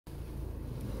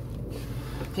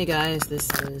Hey guys, this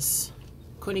is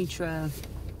Quinitra,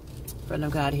 friend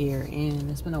of God here,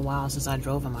 and it's been a while since I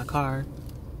drove in my car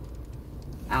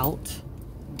out,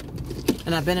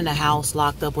 and I've been in the house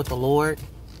locked up with the Lord.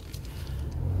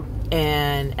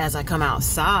 And as I come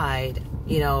outside,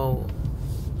 you know,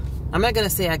 I'm not gonna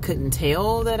say I couldn't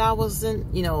tell that I was in,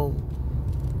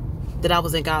 that I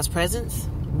was in God's presence,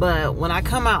 but when I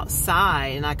come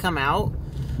outside and I come out,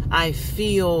 I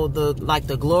feel the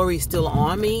glory still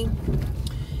on me.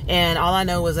 And all I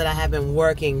know is that I have been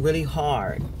working really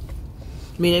hard.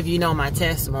 I mean, if you know my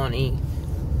testimony,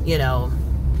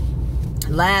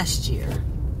 last year,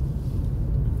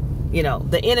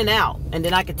 the in and out. And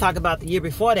then I could talk about the year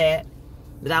before that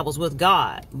I was with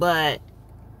God. But,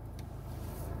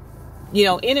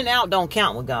 in and out don't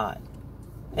count with God.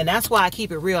 And that's why I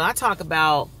keep it real. I talk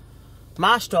about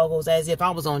my struggles as if I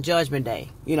was on Judgment Day.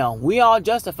 We all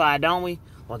justified, don't we?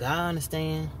 Well, God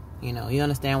understand. You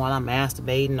understand while I'm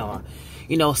masturbating or,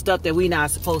 stuff that we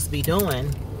not supposed to be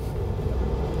doing.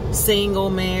 Single,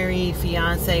 married,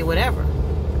 fiance, whatever.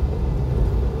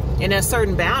 And there's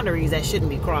certain boundaries that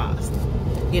shouldn't be crossed.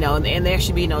 And there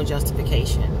should be no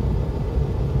justification.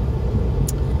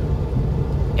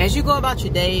 As you go about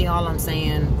your day, all I'm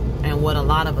saying, and what a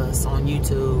lot of us on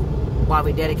YouTube, why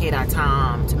we dedicate our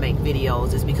time to make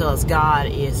videos, is because God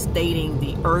is stating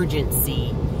the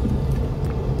urgency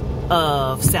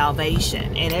of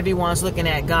salvation. And everyone's looking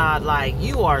at God like,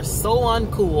 you are so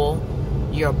uncool,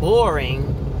 you're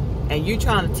boring, and you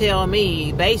trying to tell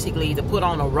me basically to put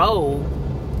on a robe,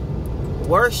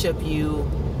 worship you,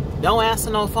 don't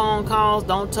answer no phone calls,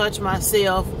 don't touch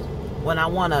myself when I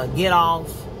want to get off,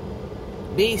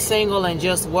 be single and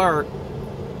just work,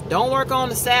 don't work on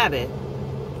the Sabbath,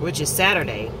 which is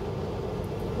Saturday,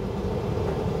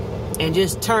 and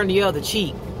just turn the other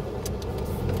cheek.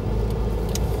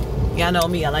 Y'all know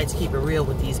me, I like to keep it real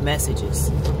with these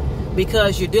messages,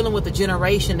 because you're dealing with a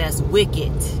generation that's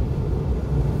wicked.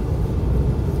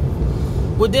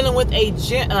 We're dealing with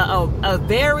a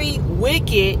very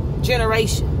wicked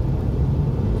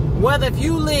generation. Whether if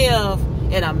you live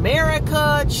in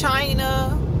America,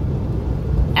 China,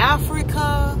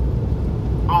 Africa,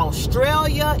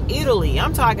 Australia, Italy,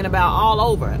 I'm talking about all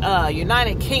over,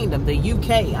 United Kingdom, the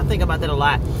UK, I think about that a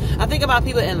lot. I think about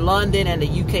people in London and the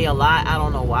UK a lot. I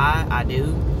don't know why, I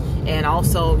do. And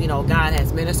also, God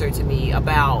has ministered to me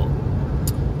about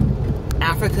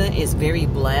Africa is very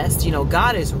blessed.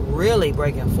 God is really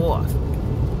breaking forth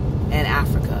in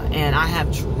Africa, and I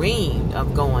have dreamed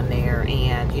of going there,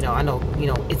 and I know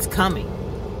it's coming.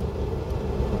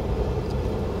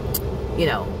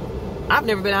 I've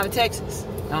never been out of Texas.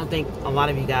 I don't think a lot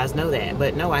of you guys know that,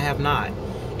 but no, I have not.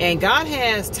 And God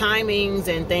has timings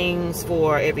and things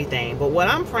for everything. But what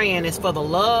I'm praying is for the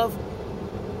love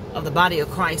of the body of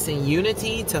Christ in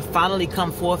unity to finally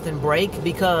come forth and break,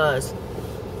 because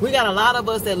we got a lot of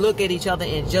us that look at each other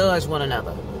and judge one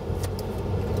another.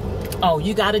 Oh,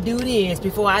 you got to do this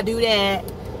before I do that.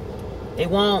 They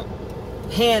want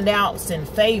handouts and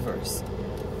favors.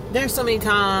 There's so many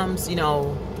times,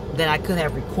 that I could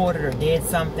have recorded or did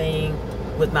something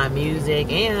with my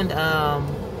music and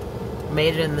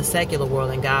made it in the secular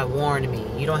world, and God warned me,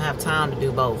 you don't have time to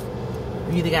do both.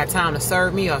 You either got time to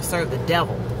serve me or serve the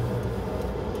devil.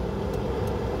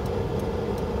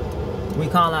 We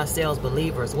call ourselves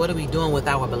believers. What are we doing with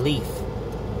our belief?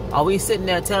 Are we sitting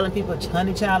there telling people,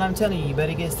 honey child, I'm telling you, you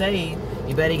better get saved.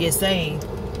 You better get saved.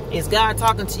 Is God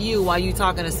talking to you while you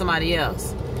talking to somebody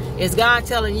else? Is God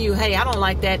telling you, hey, I don't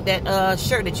like that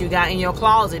shirt that you got in your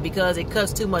closet because it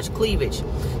cuts too much cleavage.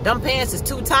 Them pants is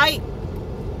too tight.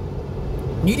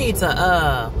 You need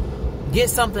to get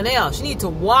something else. You need to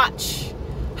watch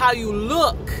how you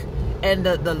look and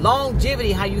the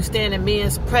longevity, how you stand in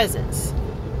men's presence.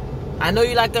 I know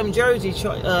you like them jersey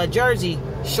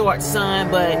shorts,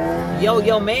 son, but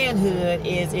your manhood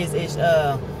is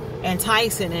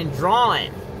enticing and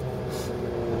drawing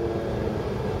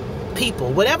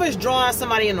people. Whatever's drawing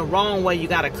somebody in the wrong way, you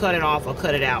got to cut it off or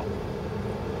cut it out.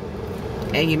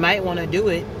 And you might want to do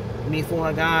it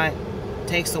before God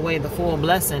takes away the full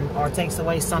blessing or takes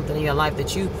away something in your life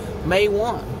that you may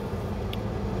want.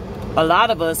 A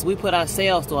lot of us, we put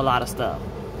ourselves through a lot of stuff.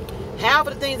 Half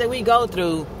of the things that we go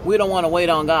through, we don't want to wait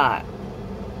on God.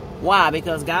 Why?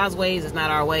 Because God's ways is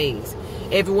not our ways.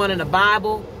 Everyone in the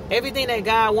Bible, everything that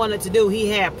God wanted to do, he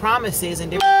had promises and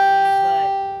different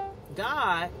things. But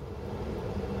God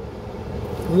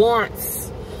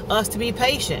wants us to be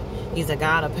patient. He's a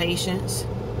God of patience.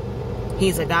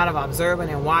 He's a God of observing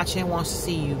and watching. Wants to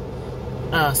see you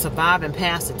survive and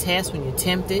pass the test when you're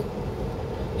tempted.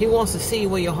 He wants to see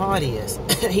where your heart is.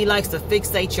 He likes to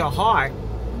fixate your heart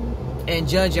and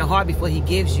judge your heart before he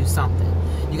gives you something.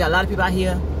 You got a lot of people out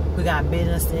here who got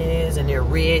businesses and they're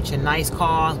rich and nice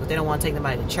cars, but they don't want to take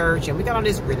nobody to church. And we got all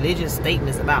these religious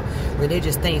statements about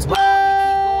religious things. Why don't we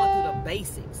keep going through the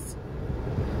basics?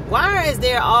 Why is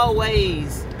there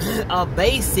always a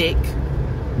basic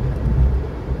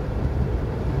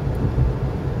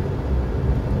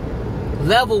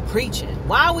level preaching?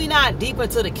 Why are we not deep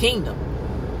into the kingdom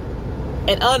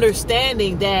and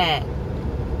understanding that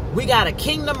we got a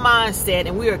kingdom mindset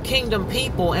and we are kingdom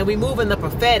people and we move in the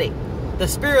prophetic, the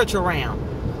spiritual realm?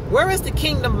 Where is the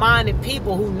kingdom minded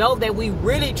people who know that we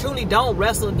really truly don't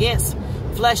wrestle against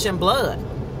flesh and blood,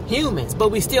 humans,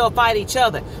 but we still fight each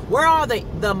other? Where are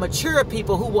the mature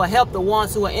people who will help the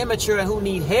ones who are immature and who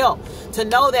need help to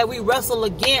know that we wrestle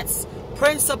against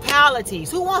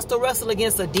principalities? Who wants to wrestle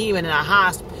against a demon and a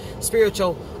high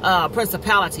spiritual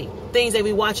principality? Things that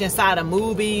we watch inside of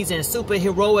movies and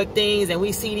superheroic things, and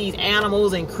we see these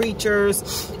animals and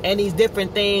creatures and these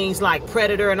different things like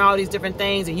Predator and all these different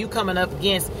things, and you coming up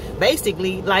against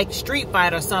basically like Street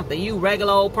Fighter or something. You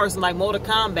regular old person like Mortal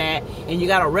Kombat, and you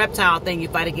got a reptile thing you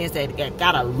fight against that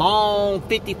got a long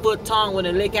 50-foot tongue when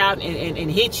it lick out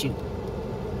and hit you.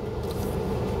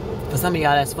 For some of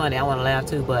y'all that's funny, I want to laugh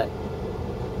too, but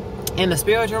in the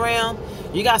spiritual realm,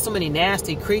 you got so many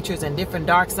nasty creatures and different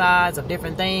dark sides of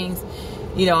different things.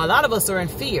 You know, a lot of us are in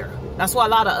fear. That's why a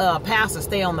lot of pastors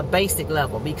stay on the basic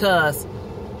level, because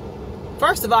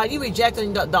first of all, you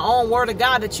rejecting the own word of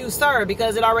God that you serve,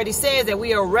 because it already says that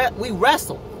we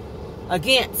wrestle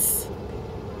against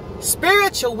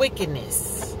spiritual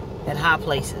wickedness at high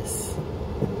places.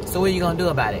 So what are you gonna do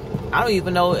about it? I don't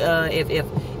even know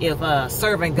if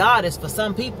serving God is for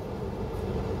some people.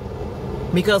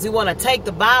 Because we want to take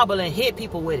the Bible and hit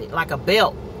people with it like a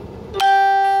belt. We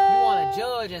want to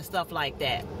judge and stuff like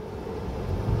that.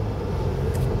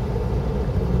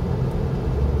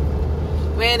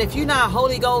 Man, if you're not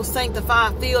Holy Ghost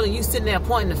sanctified filled and you sitting there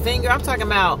pointing the finger, I'm talking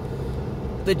about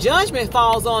the judgment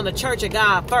falls on the church of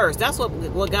God first. That's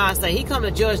what God say. He come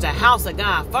to judge the house of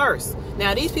God first.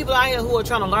 Now, these people out here who are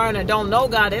trying to learn and don't know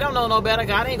God, they don't know no better.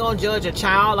 God ain't going to judge a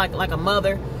child like a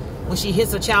mother when she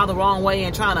hits a child the wrong way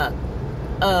and trying to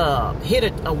hit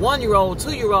a 1-year-old,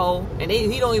 2-year-old, and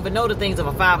he don't even know the things of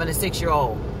a 5 and a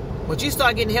 6-year-old. But you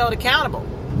start getting held accountable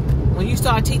when you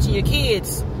start teaching your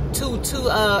kids too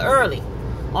early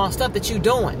on stuff that you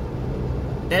doing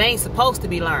that ain't supposed to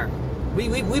be learned.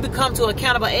 We become to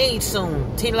accountable age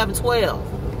soon, 10, 11,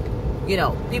 12. You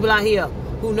know, people out here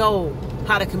who know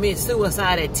how to commit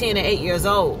suicide at 10 and 8 years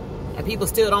old, and people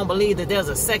still don't believe that there's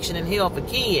a section in hell for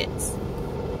kids.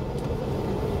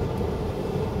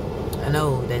 I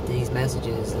know that these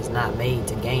messages is not made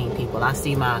to gain people. I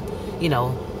see my,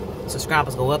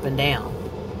 subscribers go up and down.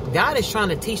 God is trying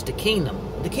to teach the kingdom.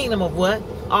 The kingdom of what?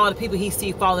 All the people he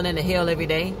see falling into hell every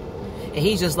day. And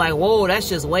he's just like, whoa, that's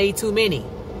just way too many.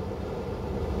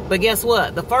 But guess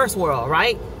what? The first world,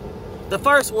 right? The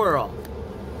first world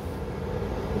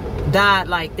died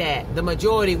like that. The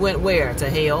majority went where? To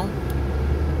hell.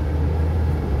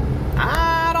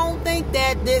 I don't think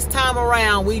that this time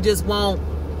around we just want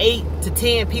 8 to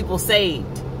 10 people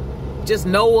saved. Just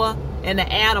Noah and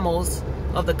the animals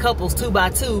of the couples 2 by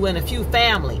 2 and a few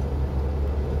family.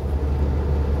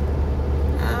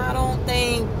 I don't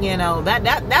think,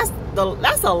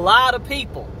 that's a lot of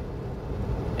people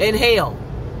in hell.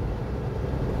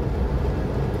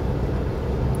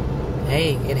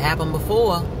 Hey, it happened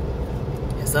before.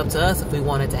 It's up to us if we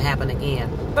want it to happen again.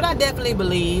 But I definitely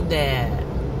believe that,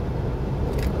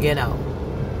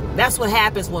 that's what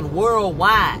happens when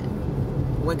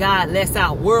God lets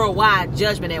out worldwide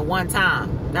judgment at one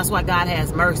time. That's why God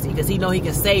has mercy, because he know he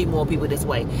can save more people this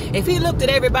way. If he looked at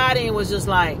everybody and was just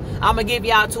like, I'm going to give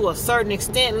y'all to a certain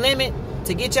extent limit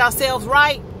to get yourselves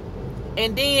right,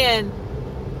 and then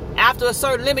after a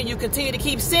certain limit you continue to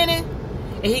keep sinning,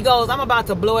 and he goes, I'm about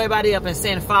to blow everybody up and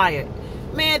send fire.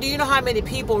 Man, do you know how many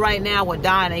people right now would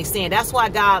die in their sin? That's why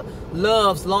God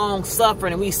loves long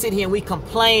suffering, and we sit here and we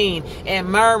complain and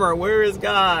murmur, where is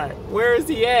God? Where is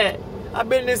he at? I've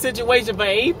been in this situation for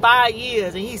 5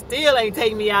 years and he still ain't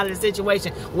taking me out of the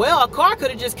situation. Well, a car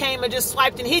could have just came and just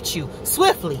swiped and hit you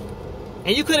swiftly,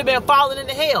 and you could have been falling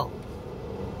into hell.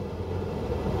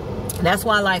 That's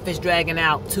why life is dragging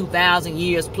out. 2,000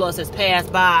 years plus has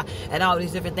passed by and all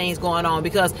these different things going on,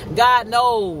 because God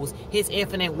knows his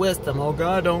infinite wisdom. Oh,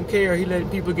 God don't care. He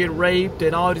let people get raped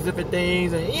and all these different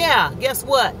things. And yeah, guess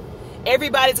what?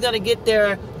 Everybody's going to get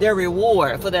their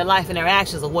reward for their life and their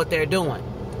actions of what they're doing.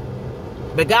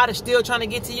 But God is still trying to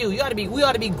get to you. We ought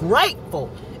to be grateful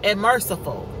and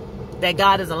merciful that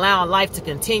God is allowing life to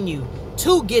continue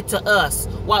to get to us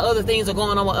while other things are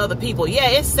going on with other people. Yeah,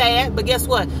 it's sad, but guess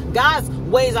what? God's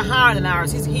ways are higher than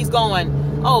ours. He's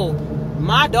going, oh,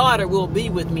 my daughter will be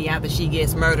with me after she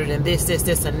gets murdered and this,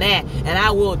 and that. And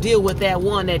I will deal with that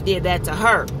one that did that to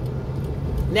her.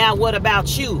 Now, what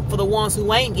about you? For the ones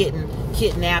who ain't getting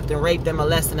kidnapped and raped and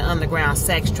molested and underground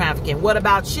sex trafficking. What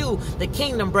about you, the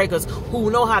kingdom breakers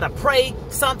who know how to pray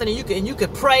something and you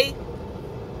could pray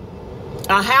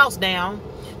a house down,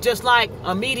 just like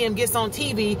a medium gets on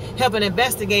TV helping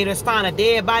investigators find a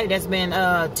dead body that's been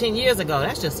 10 years ago.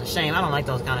 That's just a shame. I don't like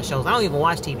those kind of shows. I don't even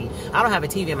watch TV. I don't have a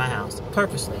TV in my house,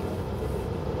 purposely.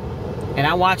 And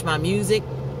I watch my music.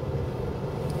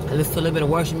 I listen to a little bit of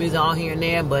worship music all here and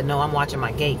there, but no, I'm watching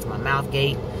my gates, my mouth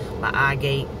gate, my eye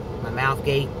gate, my mouth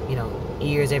gate, you know,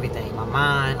 ears, everything, my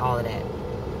mind, all of that.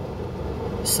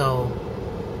 So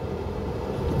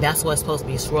that's what's supposed to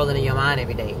be swirling in your mind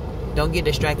every day. Don't get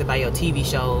distracted by your TV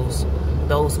shows,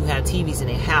 those who have TVs in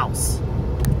their house,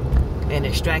 and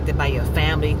distracted by your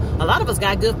family. A lot of us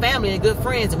got good family and good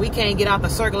friends, and we can't get out the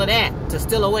circle of that to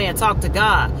still away and talk to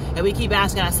God. And we keep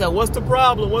asking ourselves, what's the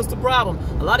problem? What's the problem?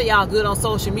 A lot of y'all good on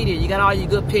social media. You got all your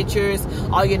good pictures,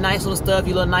 all your nice little stuff,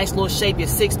 your little nice little shape, your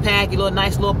six-pack, your little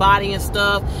nice little body and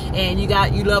stuff, and you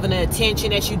loving the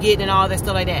attention that you get and all that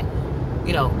stuff like that.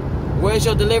 You know, where's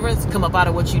your deliverance? Come up out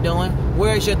of what you're doing.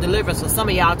 Where's your deliverance? So some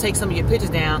of y'all take some of your pictures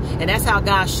down, and that's how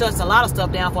God shuts a lot of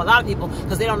stuff down for a lot of people,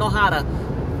 because they don't know how to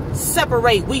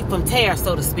separate wheat from tare,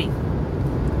 so to speak.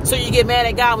 So you get mad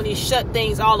at God when he shut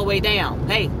things all the way down.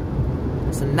 Hey,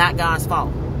 it's not God's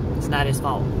fault. It's not his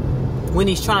fault when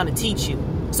he's trying to teach you.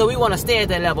 So we want to stay at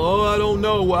that level. Oh, I don't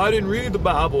know. Well, I didn't read the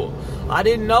Bible. I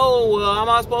didn't know. How am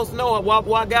I supposed to know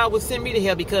why God would send me to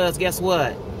hell? Because guess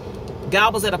what?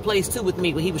 God was at a place too with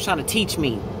me where he was trying to teach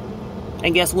me.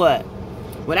 And guess what?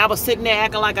 When I was sitting there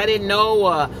acting like I didn't know,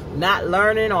 or not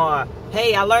learning, or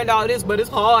hey, I learned all this, but it's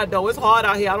hard though. It's hard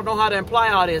out here. I don't know how to apply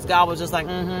all this. God was just like,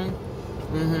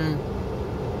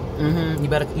 you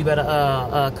better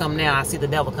come now. I see the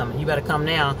devil coming. You better come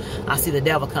now. I see the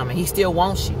devil coming. He still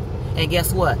wants you. And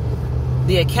guess what?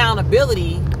 The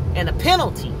accountability and the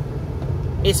penalty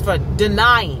is for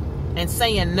denying and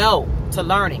saying no to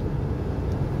learning.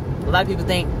 A lot of people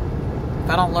think, if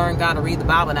I don't learn God to read the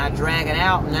Bible and I drag it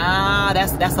out, nah,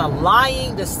 that's a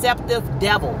lying, deceptive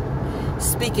devil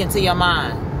speaking to your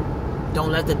mind.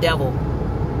 Don't let the devil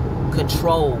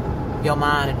control your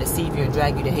mind and deceive you and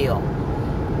drag you to hell.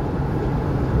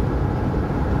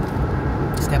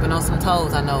 Stepping on some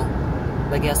toes, I know.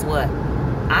 But guess what?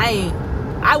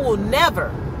 I will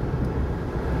never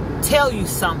tell you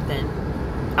something.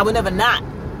 I will never not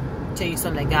tell you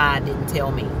something that God didn't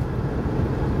tell me.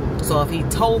 So if he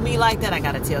told me like that, I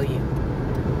got to tell you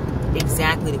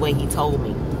exactly the way he told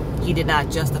me. He did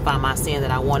not justify my sin that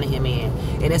I wanted him in.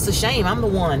 And it's a shame. I'm the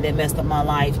one that messed up my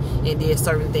life and did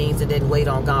certain things and didn't wait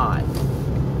on God,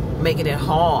 making it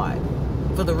hard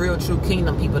for the real true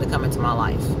kingdom people to come into my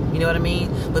life. You know what I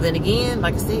mean? But then again,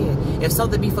 like I said, if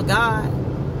something be for God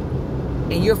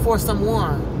and you're for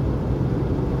someone,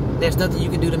 there's nothing you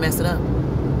can do to mess it up.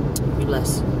 Be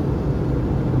blessed.